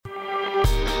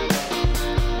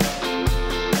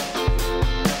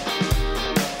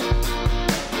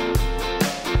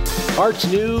arts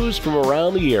news from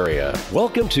around the area.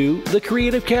 Welcome to The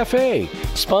Creative Cafe,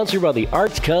 sponsored by the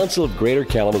Arts Council of Greater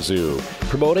Kalamazoo,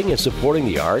 promoting and supporting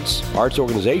the arts, arts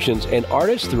organizations, and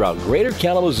artists throughout Greater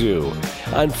Kalamazoo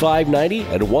on 590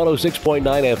 and 106.9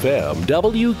 FM,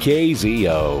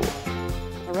 WKZO.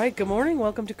 All right, good morning.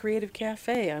 Welcome to Creative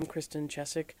Cafe. I'm Kristen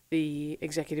Chesick, the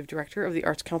Executive Director of the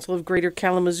Arts Council of Greater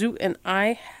Kalamazoo, and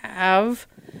I have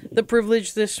the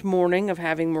privilege this morning of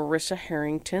having Marissa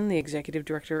Harrington, the Executive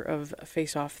Director of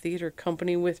Face Off Theater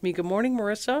Company, with me. Good morning,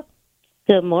 Marissa.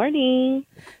 Good morning.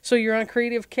 So you're on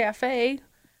Creative Cafe.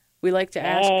 We like to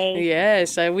ask,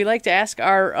 we like to ask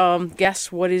our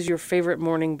guests, what is your favorite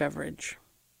morning beverage?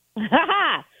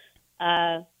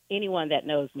 Anyone that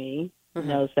knows me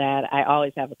knows that I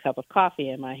always have a cup of coffee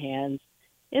in my hands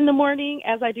in the morning,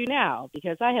 as I do now,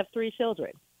 because I have 3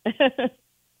 children.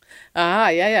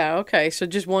 Okay. So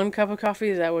just one cup of coffee,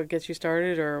 is that what gets you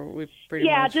started, or we pretty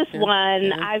much? Just one.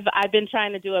 Yeah. I've been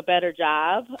trying to do a better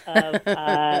job of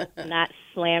not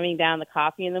slamming down the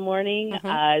coffee in the morning.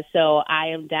 So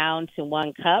I am down to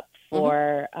 1 cup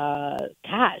for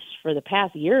for the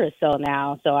past year or so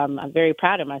now. So I'm very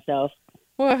proud of myself.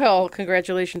 Well,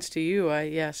 congratulations to you.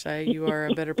 You are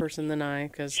a better person than I,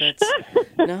 because that's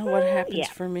not what happens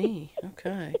for me.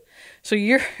 Okay. So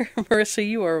Marissa,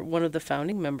 you are one of the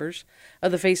founding members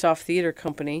of the Face Off Theater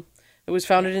Company. It was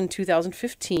founded in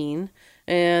 2015,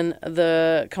 and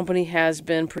the company has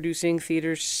been producing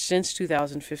theater since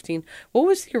 2015. What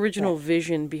was the original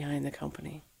vision behind the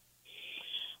company?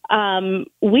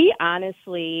 We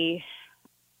honestly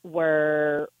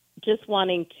were just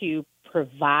wanting to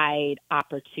provide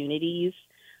opportunities,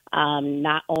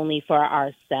 not only for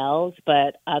ourselves,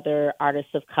 but other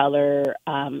artists of color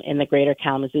in the greater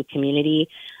Kalamazoo community.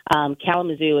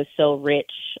 Kalamazoo is so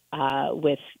rich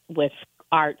with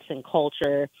arts and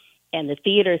culture, and the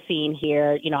theater scene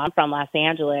here. You know, I'm from Los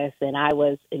Angeles, and I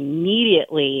was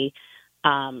immediately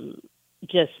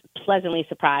just pleasantly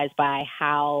surprised by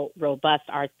how robust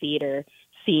our theater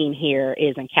scene here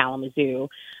is in Kalamazoo.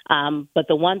 But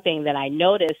the one thing that I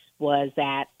noticed was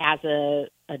that as a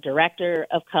director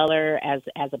of color, as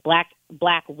a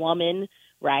black woman,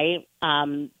 right,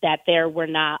 that there were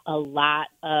not a lot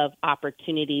of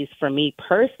opportunities for me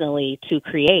personally to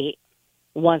create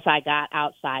once I got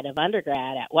outside of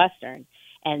undergrad at Western.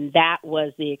 And that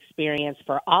was the experience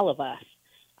for all of us,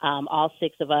 all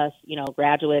 6 of us,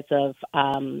 graduates of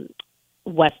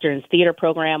Western's theater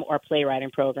program or playwriting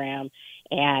program.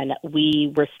 And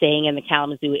we were staying in the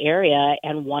Kalamazoo area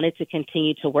and wanted to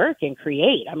continue to work and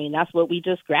create. I mean, that's what we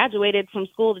just graduated from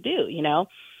school to do,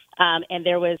 and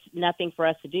there was nothing for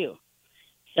us to do.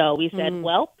 So we said,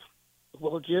 well,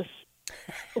 we'll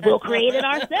create it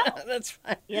ourselves. That's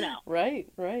fine.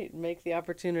 Right. Make the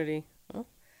opportunity. Huh?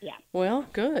 Yeah. Well,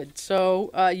 good. So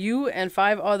you and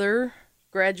 5 other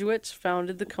graduates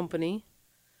founded the company.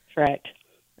 Correct.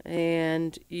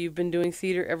 And you've been doing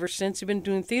theater ever since. You've been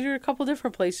doing theater a couple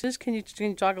different places. Can you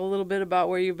talk a little bit about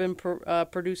where you've been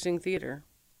producing theater?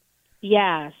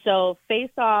 Yeah. So Face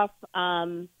Off,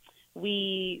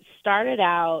 we started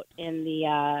out in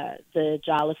the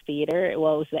Jolliffe Theater.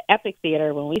 Well, it was the Epic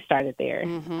Theater when we started there,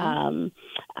 and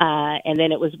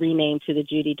then it was renamed to the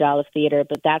Judy Jolliffe Theater.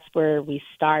 But that's where we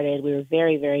started. We were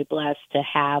very, very blessed to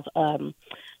have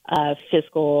a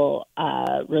fiscal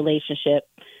relationship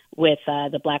with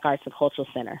the Black Arts and Cultural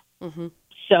Center.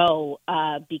 So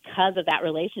because of that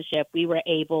relationship, we were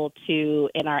able to,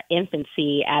 in our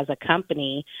infancy as a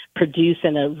company, produce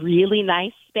in a really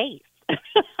nice space.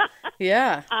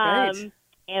 Great.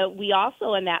 And we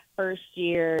also, in that first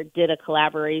year, did a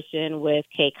collaboration with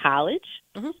K College.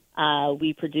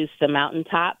 We produced The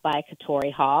Mountaintop by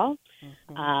Katori Hall.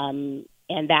 And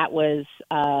that was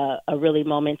a really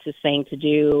momentous thing to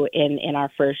do in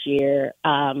our first year.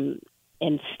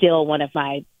 And still one of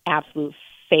my absolute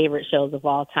favorite shows of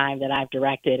all time that I've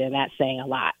directed, and that's saying a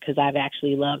lot because I've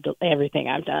actually loved everything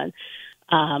I've done.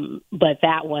 But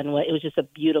that one, it was just a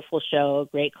beautiful show,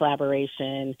 great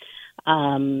collaboration.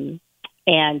 And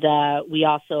we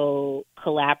also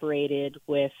collaborated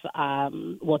with,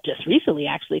 just recently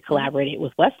actually collaborated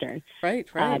with Western. Right.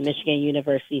 Michigan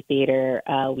University Theater.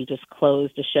 We just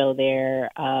closed a show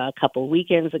there a couple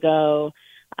weekends ago.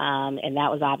 And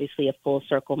that was obviously a full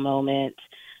circle moment.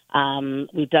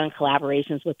 We've done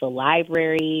collaborations with the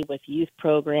library, with youth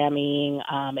programming,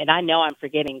 and I know I'm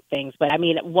forgetting things, but I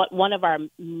mean, one of our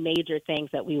major things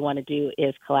that we want to do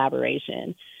is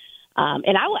collaboration.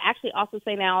 And I will actually also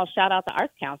say now, I'll shout out the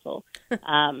Arts Council,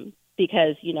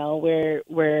 because,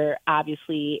 we're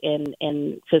obviously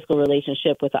in fiscal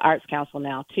relationship with the Arts Council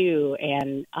now too.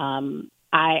 And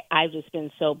I've just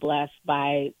been so blessed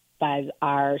by by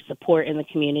our support in the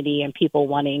community and people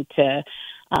wanting to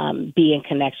be in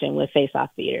connection with Face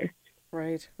Off Theater.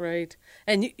 Right, right.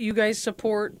 And you guys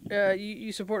support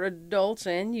you support adults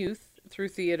and youth through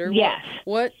theater. Yes.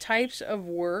 What types of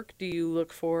work do you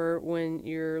look for when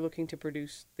you're looking to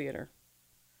produce theater?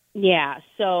 Yeah.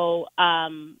 So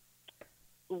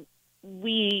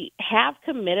we have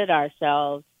committed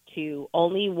ourselves to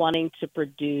only wanting to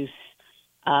produce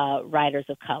writers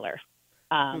of color,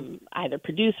 either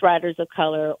produce writers of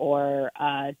color or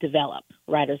develop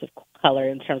writers of color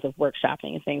in terms of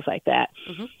workshopping and things like that.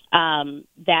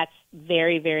 That's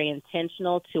very, very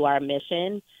intentional to our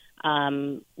mission.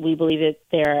 We believe that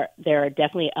there are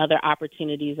definitely other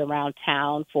opportunities around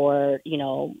town for,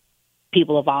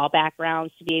 people of all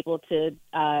backgrounds to be able to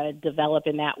develop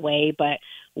in that way, but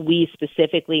we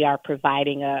specifically are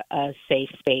providing a safe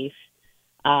space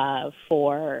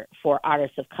for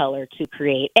artists of color to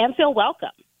create and feel welcome.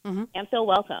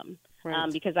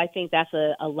 Right. Because I think that's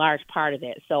a large part of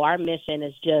it. So our mission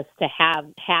is just to have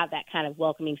that kind of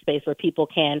welcoming space where people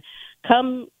can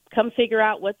come figure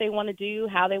out what they want to do,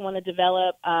 how they want to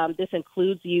develop. This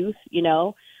includes youth.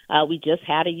 We just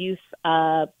had a youth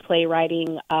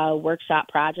playwriting workshop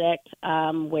project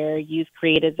where youth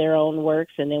created their own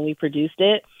works and then we produced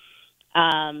it.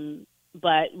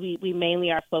 But we mainly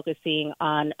are focusing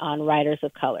on writers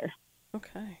of color.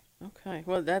 Okay.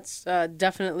 Well, that's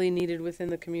definitely needed within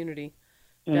the community.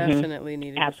 Definitely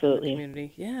needed. Absolutely. Within the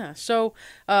community. Yeah. So,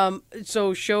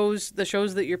 the shows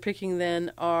that you're picking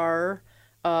then are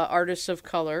artists of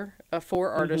color, for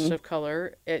artists of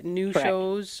color, at new Correct.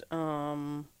 shows,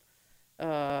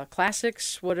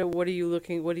 classics. What do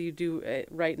you do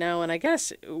right now? And I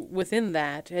guess within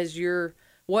that, has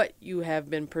what you have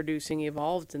been producing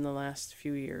evolved in the last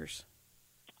few years?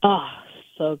 Oh,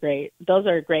 so great. Those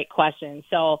are great questions.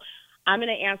 So I'm going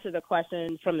to answer the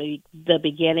question from the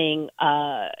beginning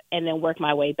and then work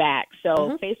my way back.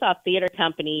 So Face Off Theater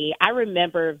Company, I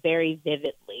remember very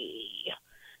vividly.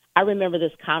 I remember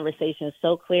this conversation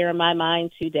so clear in my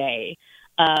mind today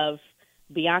of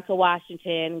Bianca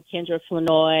Washington, Kendra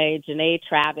Flanoy, Janae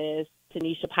Travis,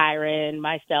 Tanisha Pyron,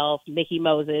 myself, Nikki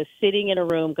Moses, sitting in a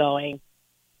room going,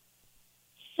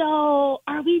 so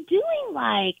are we doing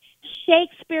like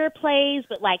Shakespeare plays,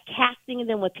 but like casting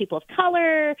them with people of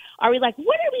color? Are we like,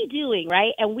 what are we doing,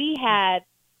 right? And we had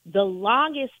the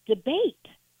longest debate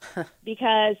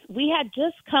because we had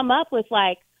just come up with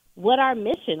like what our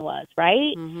mission was,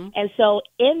 right? And so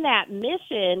in that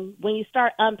mission, when you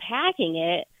start unpacking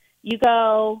it, you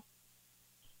go,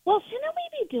 well, shouldn't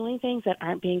we be doing things that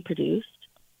aren't being produced?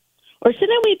 Or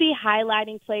shouldn't we be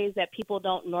highlighting plays that people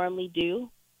don't normally do?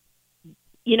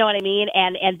 You know what I mean?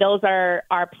 And those are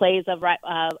plays of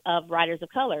writers of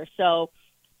color. So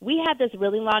we had this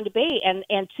really long debate.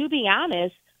 And to be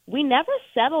honest, we never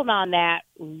settled on that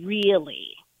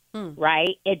really,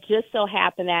 right? It just so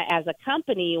happened that as a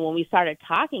company, when we started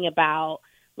talking about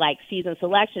like season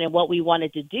selection and what we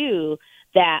wanted to do,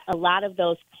 that a lot of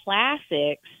those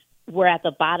classics were at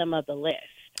the bottom of the list.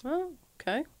 Oh,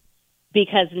 okay.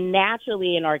 Because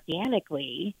naturally and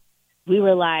organically, we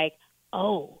were like,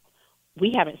 oh,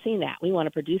 we haven't seen that. We want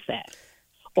to produce that.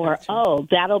 Gotcha. Or,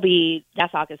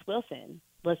 that's August Wilson.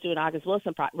 Let's do an August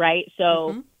Wilson project, right?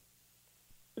 So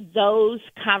those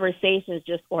conversations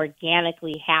just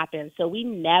organically happened. So we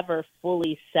never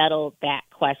fully settled that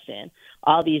question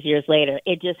all these years later.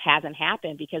 It just hasn't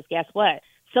happened because guess what?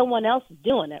 Someone else is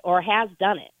doing it or has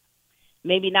done it.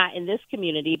 Maybe not in this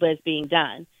community, but it's being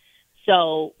done.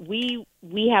 So we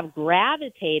have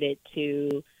gravitated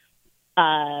to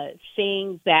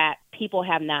things that people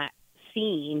have not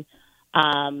seen,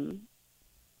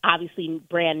 obviously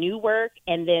brand new work,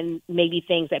 and then maybe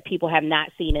things that people have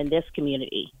not seen in this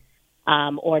community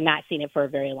or not seen it for a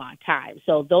very long time.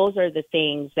 So those are the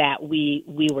things that we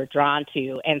were drawn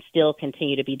to and still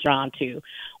continue to be drawn to.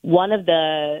 One of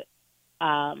the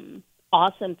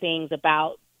awesome things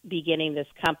about beginning this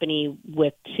company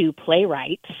with two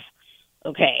playwrights,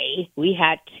 we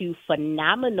had two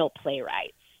phenomenal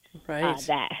playwrights. Right.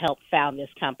 That helped found this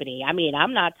company. I mean,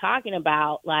 I'm not talking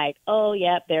about like, oh,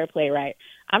 yep, they're a playwright.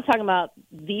 I'm talking about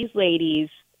these ladies,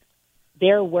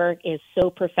 their work is so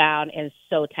profound and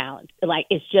so talented. Like,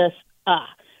 it's just,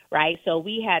 right? So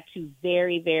we had two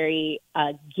very, very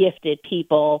gifted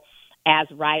people as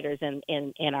writers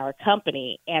in our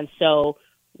company. And so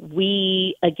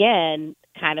we, again,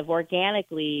 kind of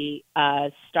organically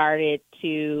started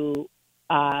to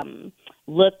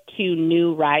look to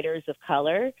new writers of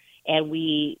color, and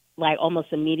we like almost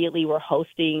immediately were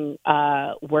hosting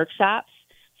workshops.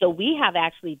 So we have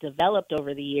actually developed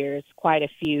over the years quite a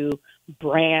few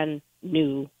brand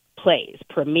new plays,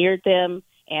 premiered them,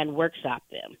 and workshop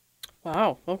them.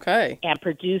 Wow. Okay. And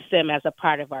produce them as a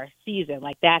part of our season.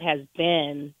 Like that has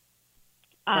been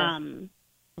an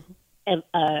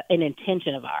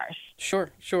intention of ours.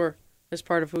 Sure. As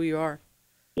part of who you are.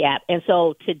 Yeah. And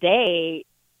so today,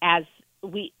 I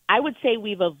would say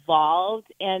we've evolved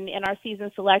in our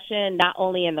season selection, not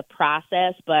only in the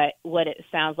process, but what it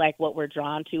sounds like what we're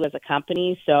drawn to as a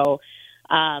company. So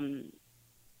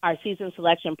our season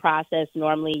selection process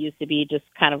normally used to be just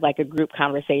kind of like a group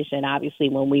conversation, obviously,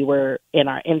 when we were in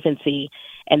our infancy.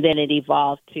 And then it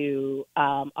evolved to,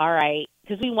 all right,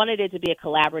 because we wanted it to be a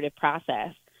collaborative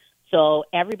process. So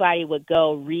everybody would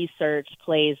go research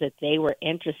plays that they were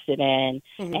interested in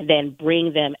and then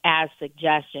bring them as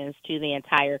suggestions to the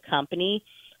entire company.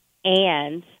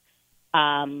 And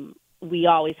we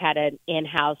always had an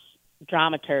in-house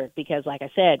dramaturg because, like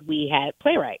I said, we had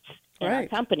playwrights in our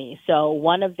company. So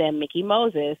one of them, Mickey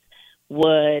Moses,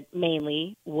 would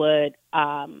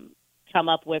come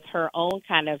up with her own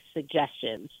kind of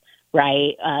suggestions,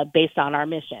 right, based on our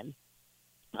mission.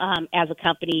 As a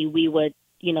company, we would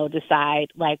decide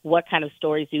like what kind of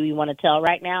stories do we want to tell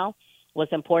right now,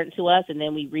 what's important to us, and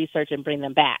then we research and bring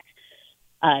them back.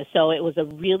 So it was a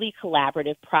really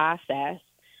collaborative process,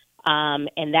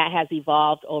 and that has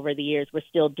evolved over the years. We're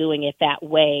still doing it that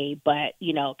way, but,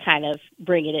 kind of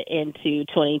bringing it into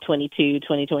 2022,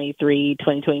 2023,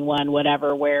 2021,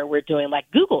 whatever, where we're doing like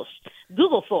Google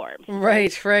Forms.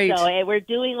 Right. So we're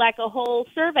doing like a whole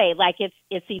survey. Like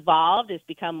it's evolved. It's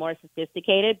become more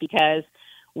sophisticated because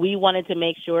we wanted to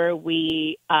make sure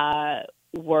we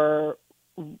were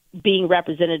being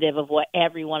representative of what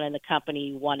everyone in the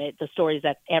company wanted, the stories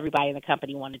that everybody in the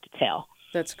company wanted to tell.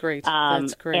 That's great.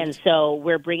 And so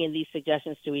we're bringing these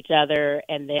suggestions to each other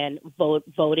and then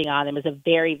voting on them is a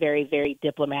very, very, very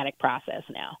diplomatic process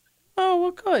now. Oh,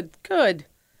 well, good.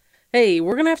 Hey,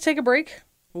 we're going to have to take a break.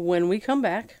 When we come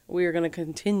back, we are going to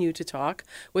continue to talk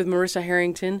with Marissa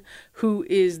Harrington, who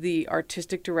is the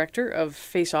artistic director of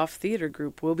Face Off Theater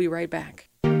Group. We'll be right back.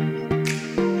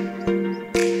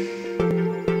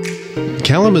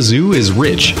 Kalamazoo is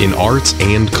rich in arts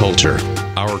and culture.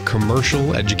 Our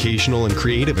commercial, educational, and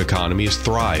creative economies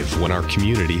thrive when our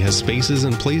community has spaces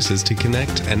and places to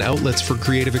connect and outlets for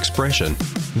creative expression.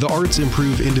 The arts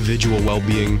improve individual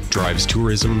well-being, drives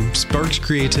tourism, sparks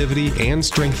creativity, and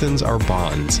strengthens our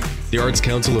bonds. The Arts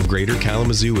Council of Greater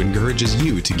Kalamazoo encourages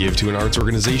you to give to an arts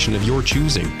organization of your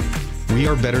choosing. We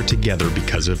are better together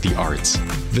because of the arts.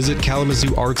 Visit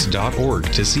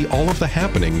kalamazooarts.org to see all of the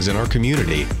happenings in our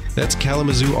community. That's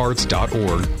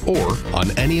kalamazooarts.org or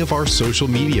on any of our social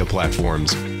media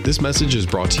platforms. This message is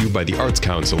brought to you by the Arts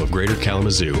Council of Greater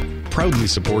Kalamazoo, proudly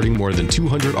supporting more than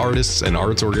 200 artists and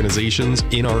arts organizations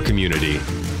in our community.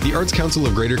 The Arts Council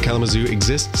of Greater Kalamazoo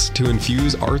exists to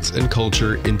infuse arts and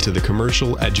culture into the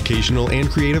commercial, educational, and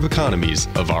creative economies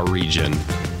of our region.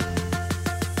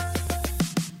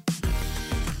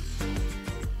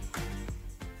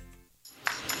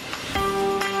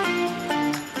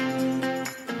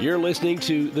 You're listening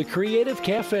to The Creative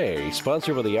Cafe,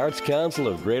 sponsored by the Arts Council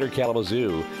of Greater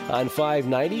Kalamazoo on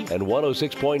 590 and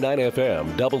 106.9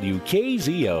 FM,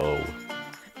 WKZO.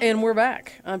 And we're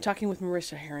back. I'm talking with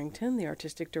Marissa Harrington, the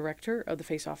artistic director of the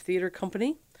Face Off Theater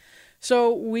Company.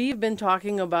 So we've been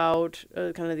talking about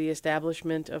kind of the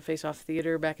establishment of Face Off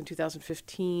Theater back in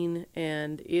 2015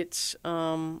 and its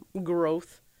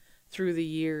growth through the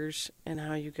years and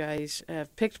how you guys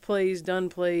have picked plays, done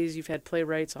plays, you've had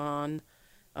playwrights on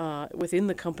within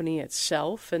the company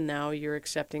itself, and now you're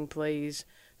accepting plays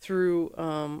through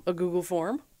a Google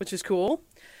form, which is cool.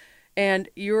 And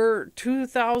your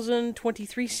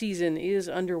 2023 season is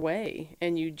underway,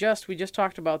 and we just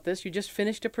talked about this. You just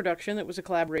finished a production that was a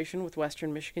collaboration with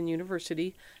Western Michigan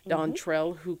University, Don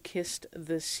Trell, Who Kissed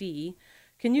the Sea.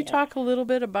 Can you talk a little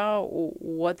bit about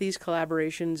what these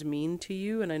collaborations mean to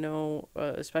you? And I know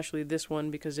especially this one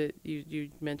because you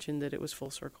mentioned that it was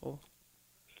full circle.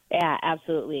 Yeah,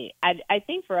 absolutely. I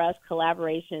think for us,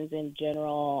 collaborations in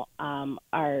general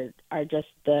are just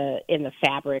in the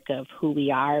fabric of who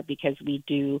we are because we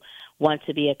do want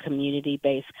to be a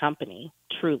community-based company,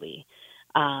 truly.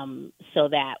 So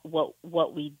that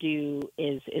what we do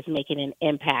is making an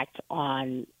impact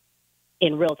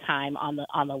in real time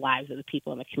on the lives of the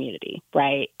people in the community,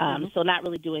 right? So not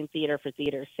really doing theater for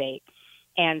theater's sake.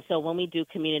 And so when we do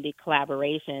community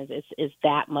collaborations, it's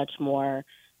that much more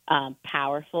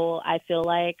powerful, I feel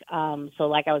like. So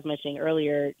like I was mentioning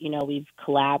earlier, we've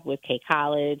collabed with K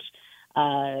College,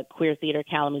 Queer Theater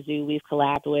Kalamazoo we've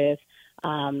collabed with,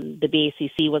 the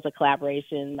BACC was a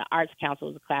collaboration, the Arts Council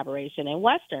was a collaboration, and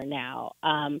Western now.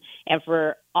 And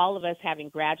for all of us having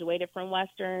graduated from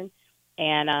Western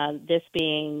And this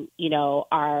being,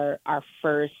 our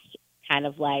first kind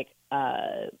of like,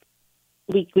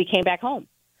 we came back home.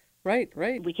 Right.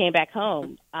 We came back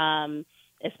home,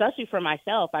 especially for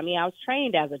myself. I mean, I was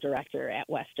trained as a director at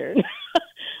Western.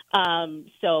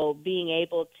 So being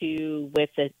able to,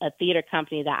 with a theater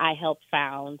company that I helped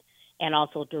found and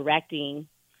also directing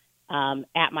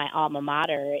at my alma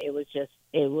mater, it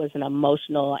was an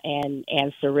emotional and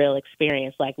surreal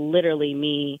experience, like literally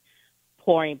me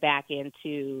pouring back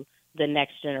into the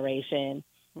next generation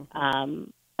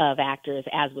of actors,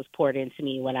 as was poured into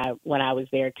me when I was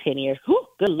there 10 years. Whew,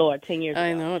 good Lord, 10 years ago.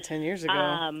 I know, 10 years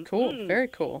ago. Cool, very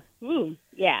cool.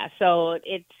 Yeah, so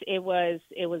it was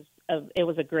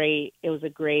a great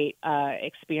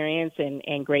experience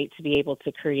and great to be able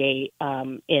to create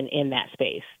in that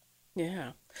space.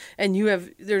 Yeah. And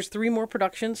there's 3 more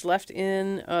productions left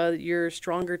in your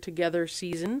Stronger Together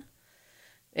season.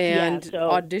 And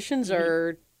auditions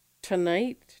are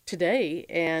today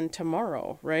and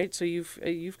tomorrow, right? So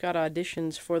you've got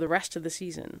auditions for the rest of the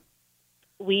season.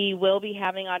 We will be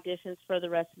having auditions for the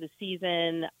rest of the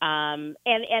season.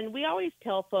 And we always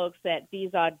tell folks that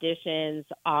these auditions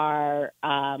are,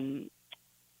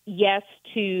 yes,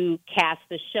 to cast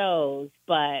the shows,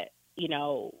 but,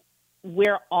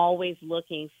 we're always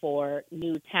looking for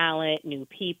new talent, new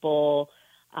people.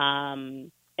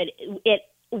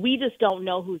 We just don't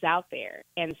know who's out there.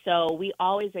 And so we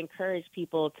always encourage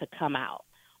people to come out,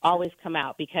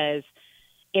 because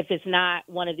if it's not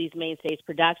one of these main stage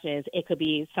productions, it could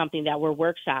be something that we're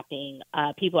workshopping.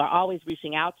 People are always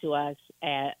reaching out to us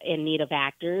in need of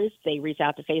actors. They reach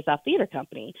out to Face Off Theater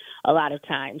Company a lot of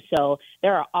times. So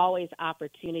there are always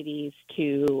opportunities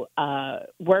to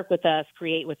work with us,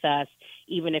 create with us,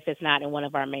 even if it's not in one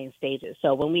of our main stages.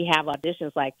 So when we have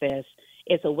auditions like this,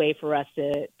 it's a way for us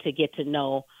to get to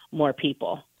know more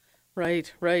people.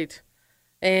 Right.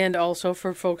 And also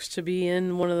for folks to be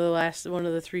in one of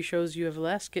the 3 shows you have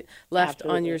left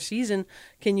Absolutely. on your season.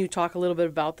 Can you talk a little bit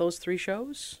about those 3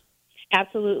 shows?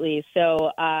 Absolutely.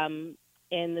 So in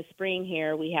the spring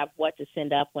here, we have What to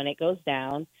Send Up When It Goes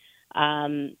Down.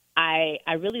 I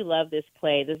really love this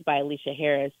play. This is by Alicia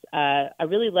Harris. I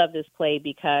really love this play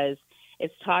because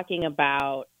it's talking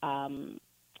about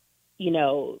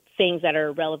things that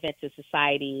are relevant to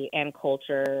society and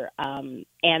culture and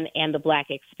the Black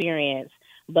experience,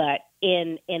 but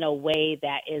in a way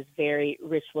that is very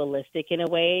ritualistic. In a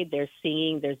way, there's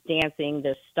singing, there's dancing,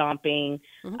 there's stomping,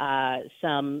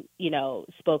 some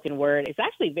spoken word. It's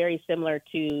actually very similar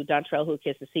to Dontrell Who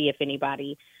Kissed the Sea, if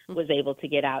anybody was able to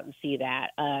get out and see that,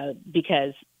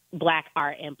 because Black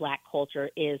art and Black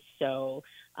culture is so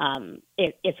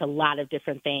it's a lot of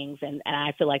different things, and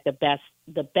I feel like the best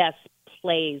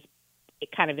plays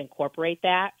kind of incorporate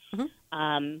that.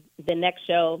 The next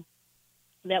show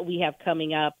that we have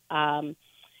coming up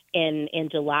in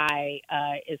July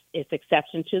is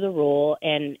Exception to the Rule,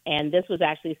 and this was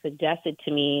actually suggested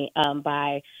to me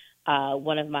by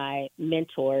one of my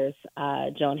mentors,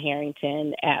 Joan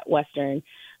Harrington at Western.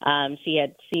 She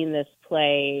had seen this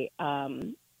play, I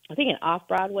think in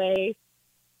Off-Broadway,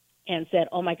 and said,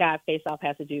 "Oh my God, Face Off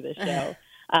has to do this show."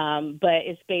 But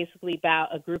it's basically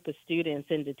about a group of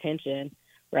students in detention,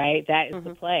 right? That is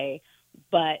the play.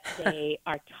 But they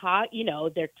are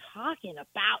they're talking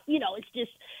about, it's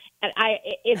just,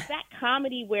 it's that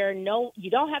comedy where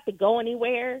you don't have to go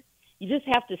anywhere. You just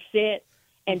have to sit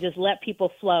and just let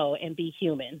people flow and be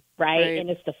human, right? And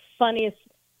it's the funniest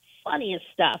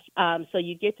stuff. So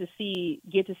you get to see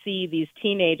these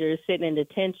teenagers sitting in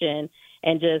detention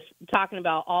and just talking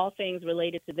about all things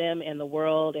related to them and the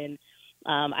world. And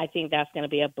I think that's going to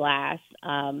be a blast.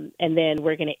 And then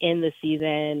we're going to end the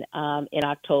season in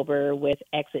October with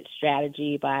Exit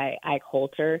Strategy by Ike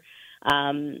Holter.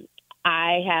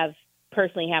 I have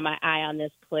personally had my eye on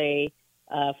this play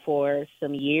for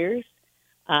some years.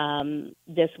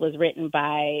 This was written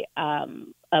by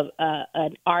an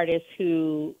artist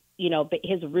who, but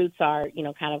his roots are,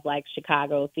 kind of like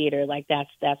Chicago theater. Like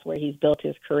that's where he's built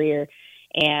his career.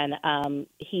 And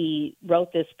he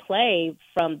wrote this play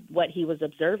from what he was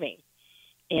observing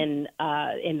in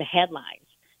the headlines.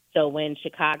 So when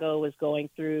Chicago was going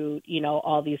through,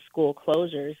 all these school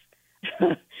closures,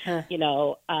 and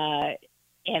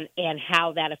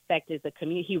how that affected the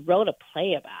community, he wrote a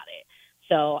play about it.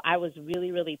 So I was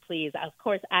really, really pleased. Of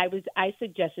course, I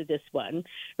suggested this one,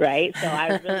 right? So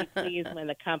I was really pleased when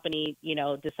the company,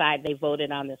 decided they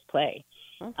voted on this play.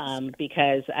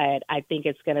 Because I think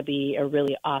it's going to be a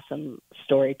really awesome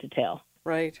story to tell.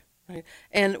 Right.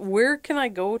 And where can I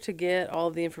go to get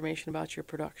all the information about your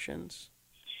productions?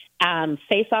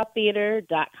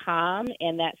 FaceOffTheater.com,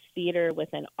 and that's theater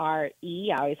with an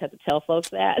R-E. I always have to tell folks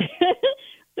that.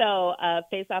 So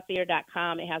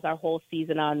faceofftheater.com, it has our whole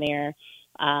season on there,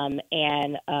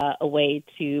 and a way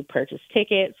to purchase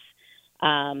tickets.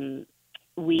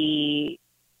 We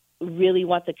really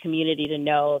want the community to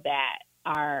know that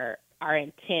our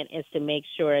intent is to make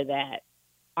sure that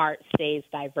art stays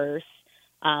diverse,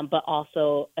 but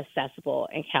also accessible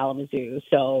in Kalamazoo.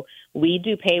 So we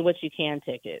do pay what you can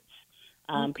tickets.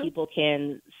 Okay. People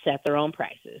can set their own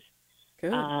prices.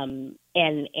 Good. And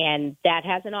that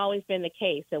hasn't always been the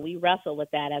case. So we wrestled with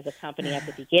that as a company at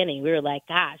the beginning. We were like,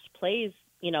 gosh, plays,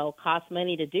 cost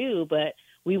money to do, but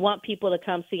we want people to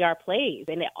come see our plays.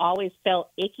 And it always felt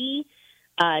icky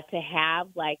to have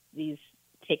like these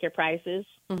ticket prices.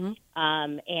 Mm-hmm.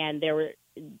 And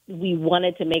we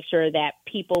wanted to make sure that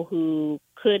people who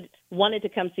wanted to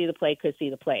come see the play could see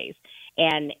the plays.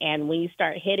 And when you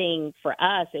start hitting, for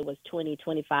us, it was $20,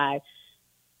 $25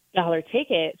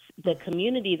 tickets. The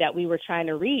community that we were trying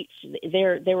to reach,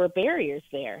 there were barriers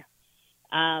there.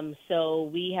 So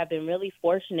we have been really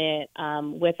fortunate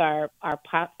with our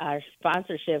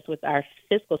sponsorships, with our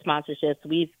fiscal sponsorships.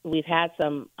 We've had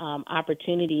some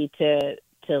opportunity to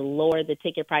lower the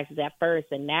ticket prices at first,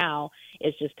 and now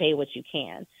it's just pay what you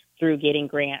can through getting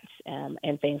grants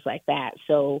and things like that.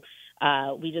 So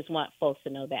we just want folks to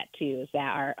know that too, is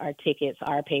that our tickets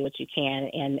are pay what you can,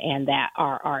 and that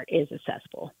our art is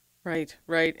accessible. Right.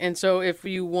 And so if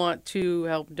you want to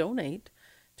help donate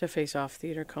to Face Off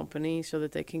Theater Company so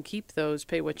that they can keep those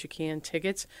pay what you can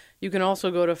tickets, you can also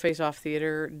go to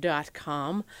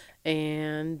faceofftheater.com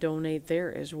and donate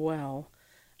there as well.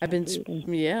 I've been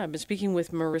speaking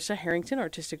with Marissa Harrington,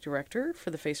 Artistic Director for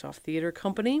the Face Off Theater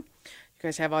Company. You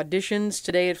guys have auditions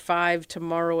today at 5,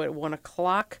 tomorrow at 1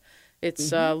 o'clock.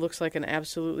 It's looks like an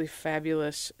absolutely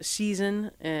fabulous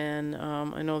season, and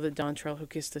I know that Dontrell, Who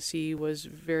Kissed the Sea, was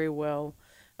very well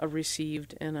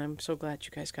received, and I'm so glad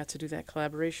you guys got to do that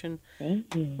collaboration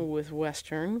with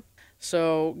Western.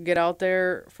 So get out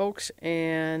there, folks,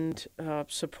 and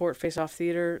support Face Off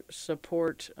Theater,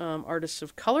 support artists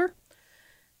of color.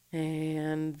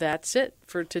 And that's it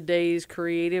for today's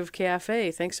Creative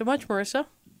Cafe. Thanks so much, Marissa.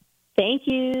 Thank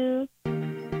you.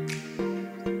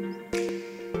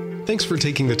 Thanks for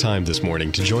taking the time this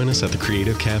morning to join us at the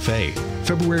Creative Cafe.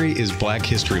 February is Black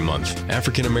History Month.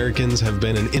 African Americans have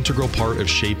been an integral part of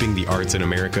shaping the arts in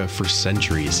America for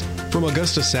centuries. From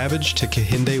Augusta Savage to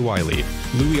Kehinde Wiley,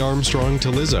 Louis Armstrong to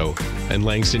Lizzo, and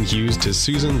Langston Hughes to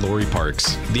Susan Laurie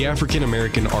Parks, the African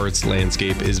American arts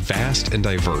landscape is vast and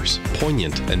diverse,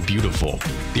 poignant and beautiful.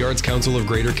 The Arts Council of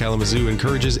Greater Kalamazoo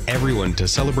encourages everyone to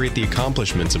celebrate the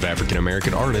accomplishments of African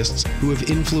American artists who have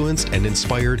influenced and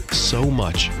inspired so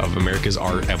much of America's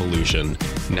art evolution.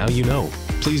 Now you know.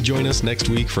 Please join us next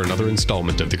week for another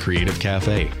installment of the Creative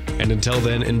Cafe. And until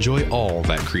then, enjoy all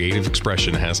that creative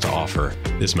expression has to offer.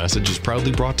 This message is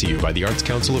proudly brought to you by the Arts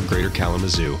Council of Greater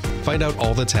Kalamazoo. Find out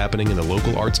all that's happening in the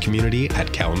local arts community at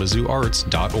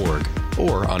kalamazooarts.org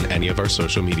or on any of our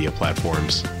social media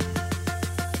platforms.